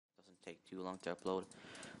take too long to upload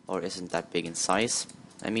or isn't that big in size,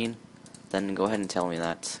 then go ahead and tell me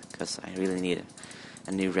that, because I really need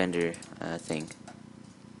a new render thing.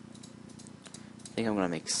 I think I'm gonna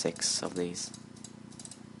make 6 of these.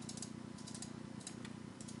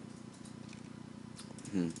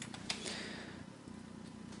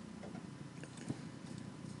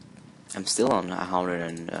 I'm still on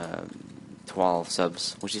 112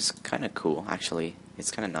 subs, which is kinda cool, actually.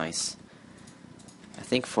 It's kinda nice. I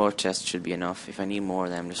think 4 chests should be enough. If I need more,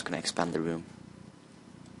 then I'm just gonna expand the room.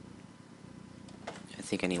 I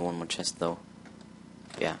think I need 1 more chest, though.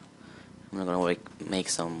 Yeah. I'm gonna make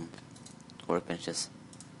some workbenches.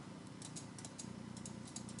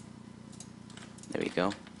 There we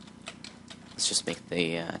go. Let's just make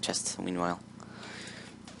the chest meanwhile.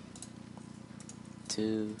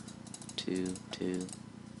 2, 2, 2,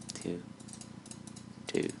 2,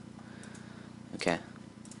 2. Okay.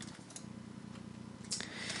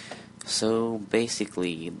 So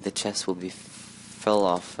basically, the chest will be full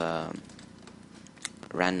of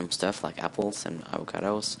random stuff like apples and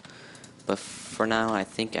avocados. But for now, I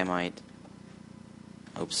think I might.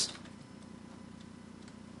 Oops.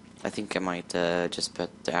 I think I might just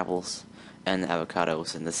put the apples and the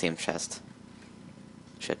avocados in the same chest.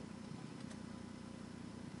 Shit.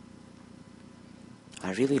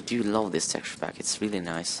 I really do love this texture pack. It's really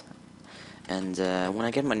nice. And when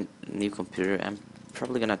I get my new computer, I'm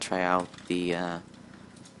probably gonna try out the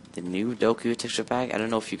new Doku texture pack. I don't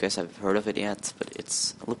know if you guys have heard of it yet, but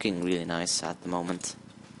it's looking really nice at the moment.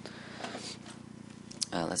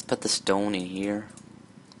 Let's put the stone in here,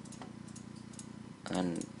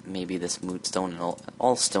 and maybe the smooth stone and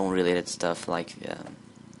all stone related stuff, like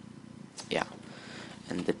yeah,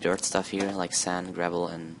 and the dirt stuff here, like sand, gravel,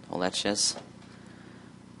 and all that jazz.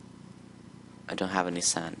 I don't have any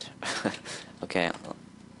sand. Okay,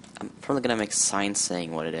 I'm probably gonna make signs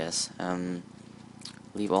saying what it is.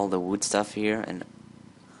 Leave all the wood stuff here, and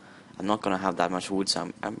I'm not gonna have that much wood,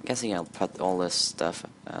 so I'm guessing I'll put all this stuff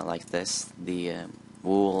like this: the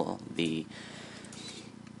wool, the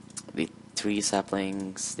tree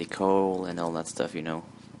saplings, the coal, and all that stuff. You know,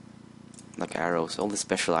 like arrows, all the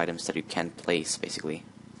special items that you can't place, basically.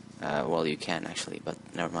 Well, you can actually, but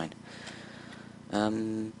never mind.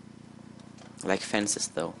 Like fences,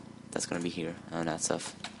 though, that's gonna be here and that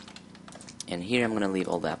stuff. And here I'm gonna leave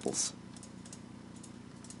all the apples.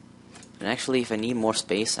 And actually, if I need more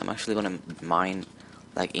space, I'm actually gonna mine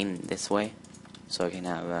like in this way, so I can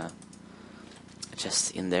have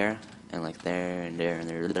just in there and like there and there and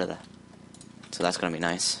there. Blah, blah, blah. So that's gonna be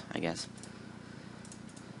nice, I guess.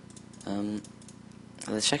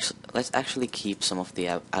 Let's actually keep some of the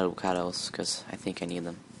avocados, because I think I need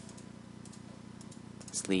them.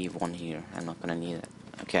 Let's leave 1 here. I'm not gonna need it.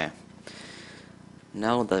 Okay.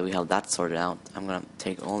 Now that we have that sorted out, I'm gonna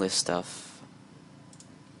take all this stuff.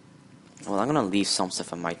 Well, I'm gonna leave some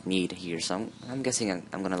stuff I might need here, so I'm guessing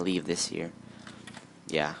I'm gonna leave this here.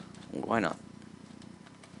 Yeah, why not?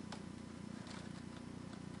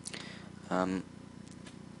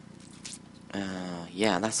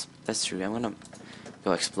 Yeah, that's true. I'm gonna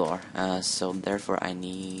go explore. So therefore I'm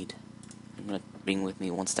gonna bring with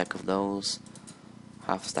me 1 stack of those,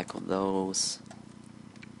 half stack of those,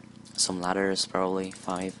 some ladders, probably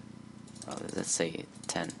 5. Let's say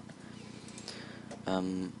 10.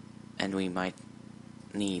 And we might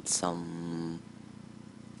need some.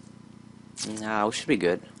 No, we should be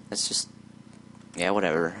good. Let's just, yeah,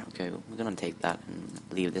 whatever. Okay, we're gonna take that and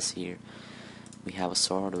leave this here. We have a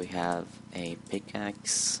sword, we have a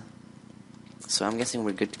pickaxe, so I'm guessing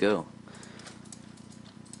we're good to go.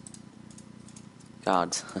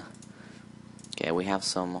 God. Okay, we have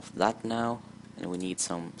some of that now, and we need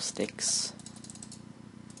some sticks.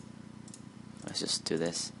 Let's just do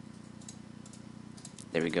this.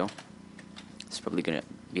 There we go. It's probably gonna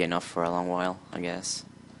be enough for a long while, I guess.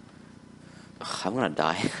 Ugh, I'm gonna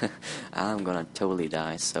die. I'm gonna totally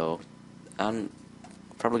die, so I'm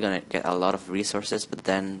probably gonna get a lot of resources, but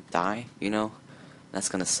then die, you know? That's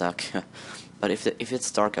gonna suck. But if it's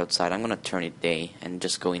dark outside, I'm gonna turn it day and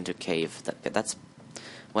just go into cave. That's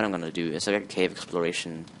what I'm gonna do. It's like a cave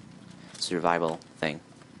exploration survival thing.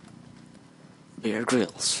 Bear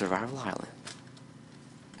Grylls Survival Island.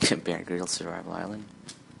 Bear Grylls Survival Island.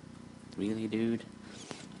 Really, dude?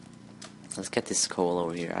 Let's get this coal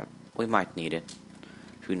over here. We might need it.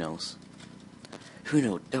 Who knows?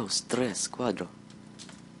 Uno, dos, tres, cuatro.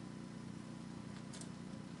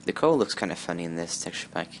 The coal looks kind of funny in this texture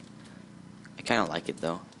pack. I kind of like it,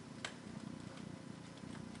 though.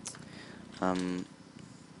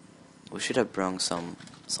 We should have brought some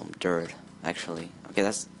dirt, actually. Okay,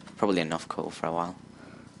 that's probably enough coal for a while.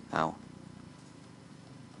 Ow.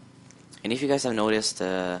 And if you guys have noticed,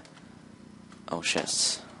 oh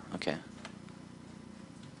shit. Okay.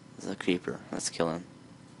 There's a creeper. Let's kill him.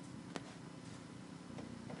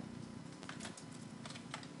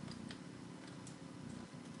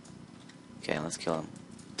 Okay, let's kill him.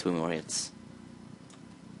 2 more hits.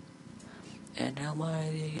 And now my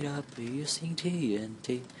it up using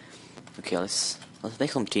TNT. Okay, let's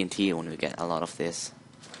make some TNT when we get a lot of this.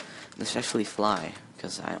 Let's actually fly,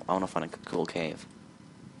 because I want to find a cool cave.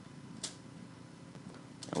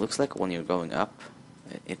 It looks like when you're going up,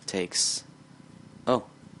 it takes... Oh!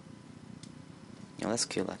 Yeah, let's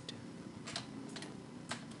kill that dude.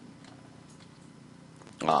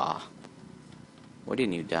 Ah. Why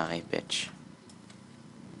didn't you die, bitch?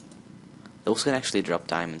 Those can actually drop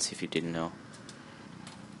diamonds if you didn't know.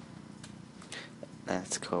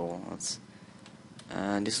 That's cool.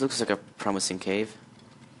 This looks like a promising cave.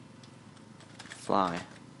 Fly.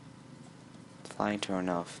 Fly turn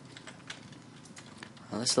off.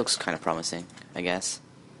 Well, this looks kind of promising, I guess.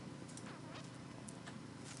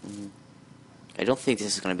 I don't think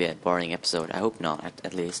this is going to be a boring episode. I hope not,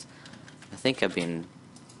 at least. I think I've been...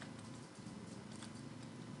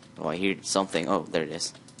 Oh, I hear something. Oh, there it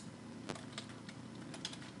is.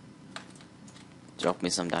 Drop me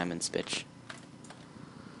some diamonds, bitch.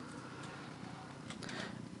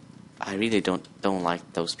 I really don't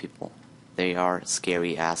like those people. They are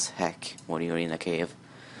scary as heck when you're in a cave.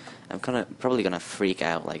 I'm probably gonna freak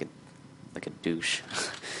out like a douche.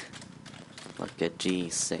 Like a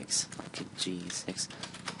G6. Like a G6.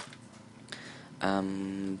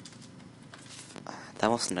 That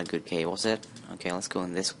wasn't a good cave, was it? Okay, let's go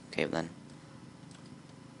in this cave then.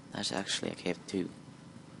 That's actually a cave too.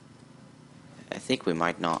 I think we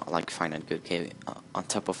might not like find a good cave on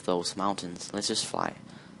top of those mountains. Let's just fly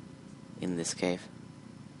in this cave.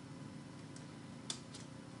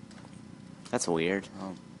 That's weird.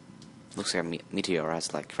 Oh, looks like a meteor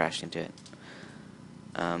has like crashed into it.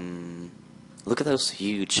 Look at those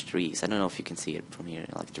huge trees. I don't know if you can see it from here,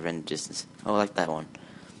 like the render distance. Oh, like that one.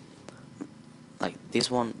 Like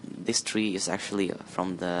this tree is actually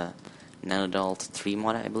from the Nanodalt tree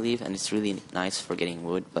mod, I believe, and it's really nice for getting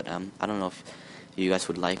wood. But I don't know if you guys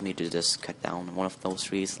would like me to just cut down one of those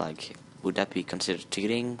trees. Like, would that be considered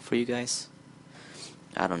cheating for you guys?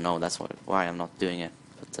 I don't know. That's why I'm not doing it.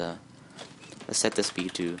 But let's set the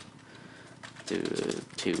speed to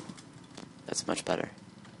 2. That's much better.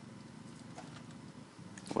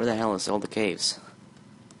 Where the hell is all the caves?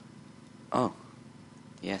 Oh,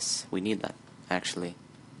 yes, we need that, actually.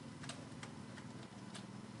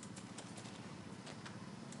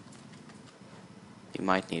 We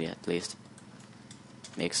might need it, at least.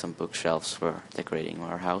 Make some bookshelves for decorating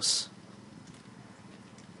our house.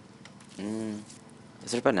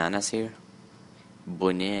 Is there bananas here?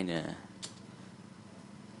 Banana.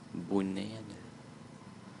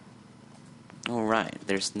 Alright,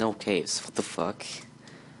 there's no caves. What the fuck?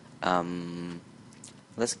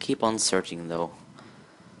 Let's keep on searching though.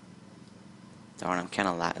 Darn, I'm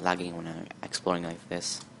kinda lagging when I'm exploring like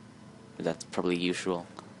this. But that's probably usual.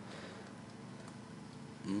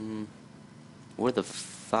 Where the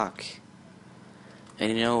fuck?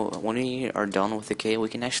 And you know, when we are done with the cave, we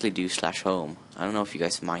can actually do /home. I don't know if you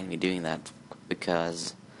guys mind me doing that,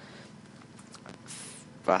 because...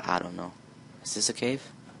 But I don't know. Is this a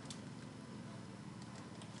cave?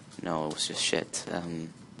 No, it was just shit.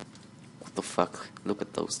 What the fuck? Look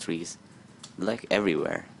at those trees. They're like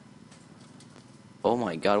everywhere. Oh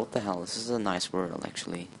my god, what the hell? This is a nice world,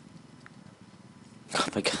 actually. Oh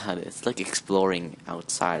my god, it's like exploring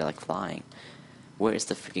outside, like flying. Where is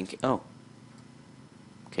the freaking oh.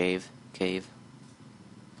 Cave.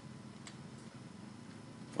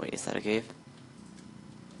 Wait, is that a cave?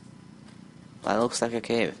 That looks like a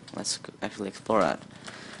cave. Let's actually explore that.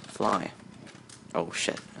 Fly. Oh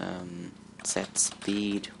shit. Set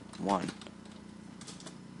speed 1.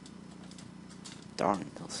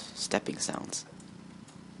 Darn, those stepping sounds.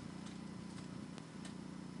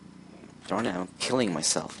 Darn it, I'm killing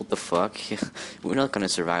myself. What the fuck? We're not gonna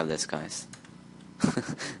survive this, guys.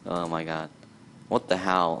 Oh my god. What the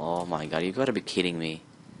hell? Oh my god, you gotta be kidding me.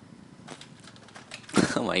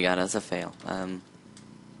 Oh my god, that's a fail.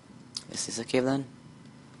 Is this a cave then?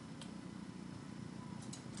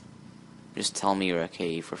 Just tell me you're a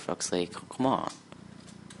cave, for fuck's sake. Come on.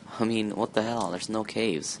 I mean, what the hell? There's no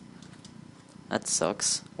caves. That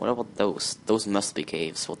sucks. What about those? Those must be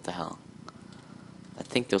caves. What the hell? I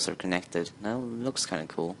think those are connected. Now, it looks kind of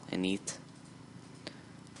cool and neat.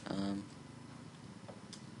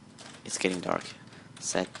 It's getting dark.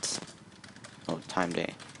 Set. Oh, time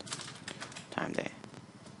day.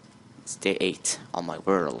 It's day 8 on my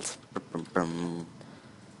world.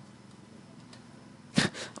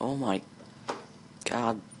 Oh my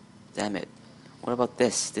god damn it. What about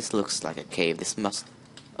this? This looks like a cave. This must...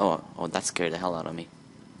 Oh, that scared the hell out of me.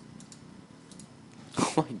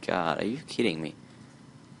 Oh my god, are you kidding me?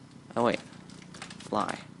 Oh wait.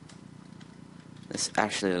 Fly. This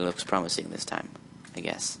actually looks promising this time, I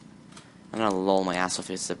guess. I'm gonna lull my ass off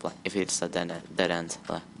if it's a dead end.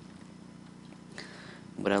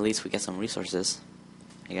 But at least we get some resources,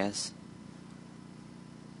 I guess.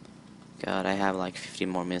 God, I have like 15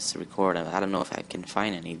 more minutes to record, and I don't know if I can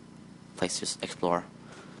find any place to explore.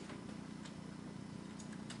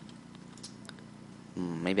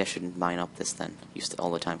 Maybe I shouldn't mine up this then. Use it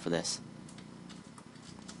all the time for this.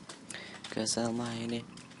 Cause I'll mine it.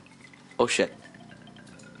 Oh shit.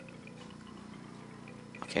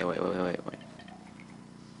 Okay, wait.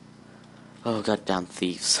 Oh, goddamn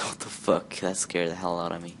thieves. What the fuck? That scared the hell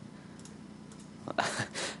out of me.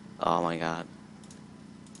 Oh my god.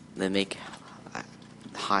 They make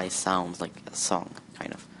high sounds like a song,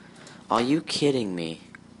 kind of. Are you kidding me?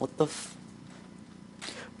 What the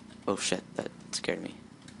Oh shit, that scared me.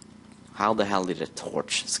 How the hell did a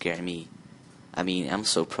torch scare me? I mean, I'm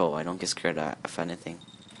so pro, I don't get scared of anything.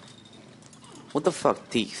 What the fuck,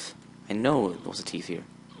 thief? I know there was a thief here.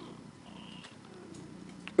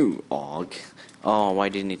 Ooh, og. Oh, why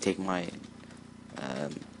didn't he take my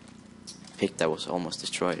pick that was almost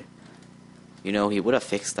destroyed? You know, he would have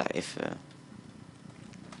fixed that if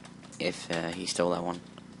he stole that one.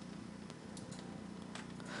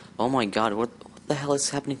 Oh my god, what the hell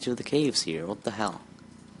is happening to the caves here? What the hell?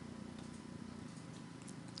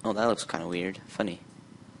 Oh, that looks kind of weird. Funny.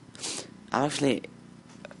 I've actually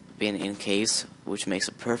been in caves which makes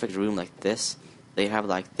a perfect room like this. They have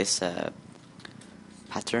like this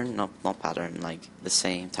pattern, not pattern, like the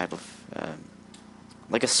same type of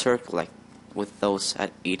like a circle, like with those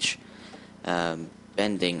at each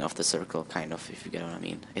bending of the circle, kind of, if you get what I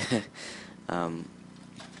mean.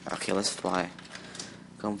 Okay, let's fly.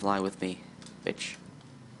 Come fly with me, bitch.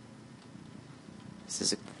 This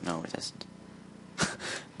is a... no, it isn't.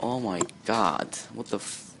 Oh my god, what the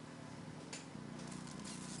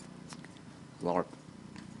Lorp.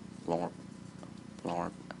 Lorp.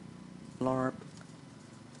 Lorp. Lorp.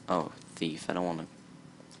 Oh, thief, I don't want to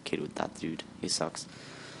kid with that dude, he sucks.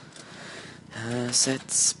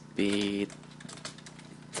 Set speed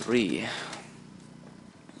 3.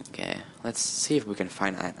 Okay, let's see if we can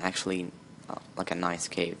find actually like a nice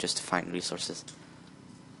cave, just to find resources.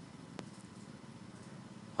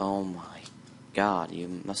 Oh my god,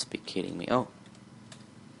 you must be kidding me. Oh.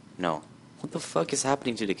 No. What the fuck is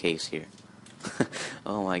happening to the caves here?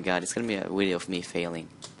 Oh my god, it's gonna be a video of me failing.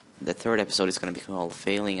 The third episode is gonna be called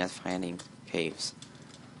Failing at Finding Caves.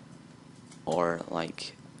 Or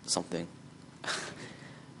like something.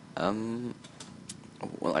 Well,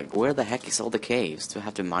 like, where the heck is all the caves? Do I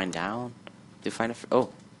have to mine down to find a...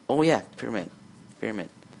 oh yeah, pyramid.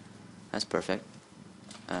 That's perfect.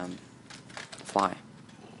 Fly.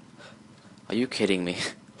 Are you kidding me?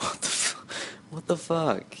 What the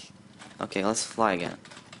fuck? Okay, let's fly again.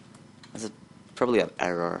 That's probably an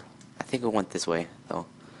error. I think we went this way, though.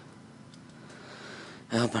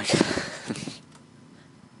 Oh my god.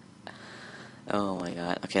 Oh my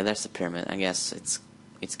god. Okay, there's the pyramid. I guess it's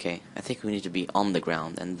okay. I think we need to be on the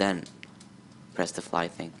ground and then press the fly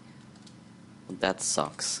thing. Well, that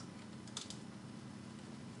sucks.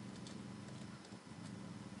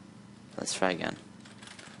 Let's try again.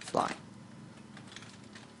 Fly.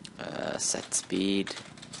 Set speed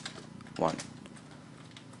 1.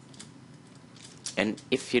 And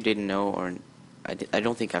if you didn't know, or I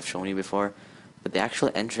don't think I've shown you before, but the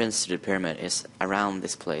actual entrance to the pyramid is around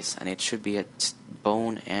this place, and it should be a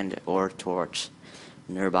bone and or torch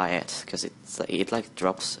nearby it, because it like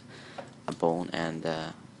drops a bone and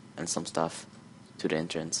some stuff to the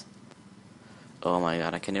entrance. Oh my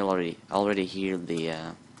god, I can already hear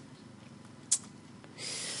the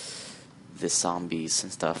zombies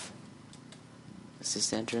and stuff. Is this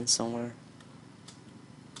the entrance somewhere?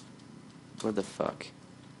 Where the fuck?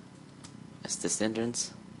 Is this the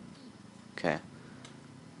entrance? Okay.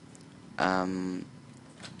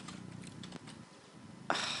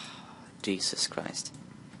 Jesus Christ.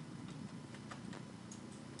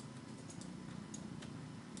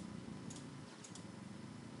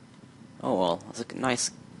 Oh well, it's a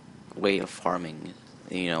nice way of farming,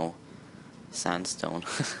 you know, sandstone.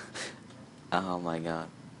 Oh my god.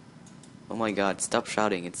 Oh my god, stop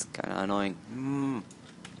shouting, it's kinda annoying.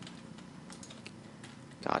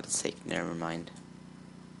 God's sake, never mind.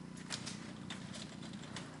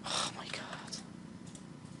 Oh my god.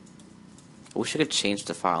 I wish I could change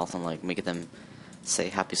the files and like make them say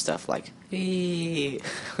happy stuff like Whee!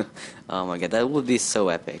 Oh my god, that would be so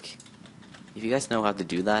epic. If you guys know how to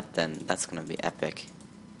do that, then that's gonna be epic.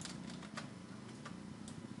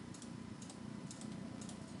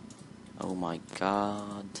 Oh my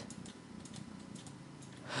god.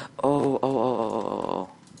 Oh.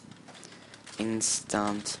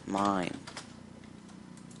 Instant mine.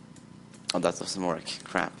 Oh, that doesn't work.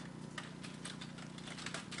 Crap.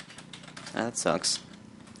 That sucks.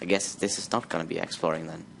 I guess this is not gonna be exploring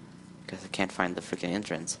then. Because I can't find the freaking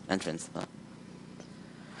entrance.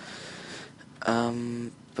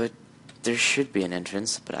 But there should be an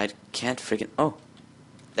entrance, but I can't freaking... Oh!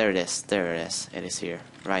 There it is. It is here.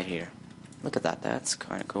 Right here. Look at that. That's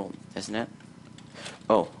kinda cool, isn't it?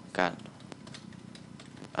 Oh, god.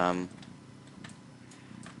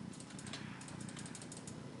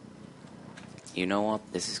 You know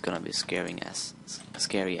what? This is gonna be scary as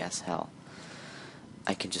hell.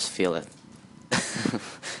 I can just feel it.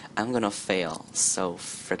 I'm gonna fail so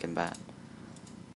freaking bad.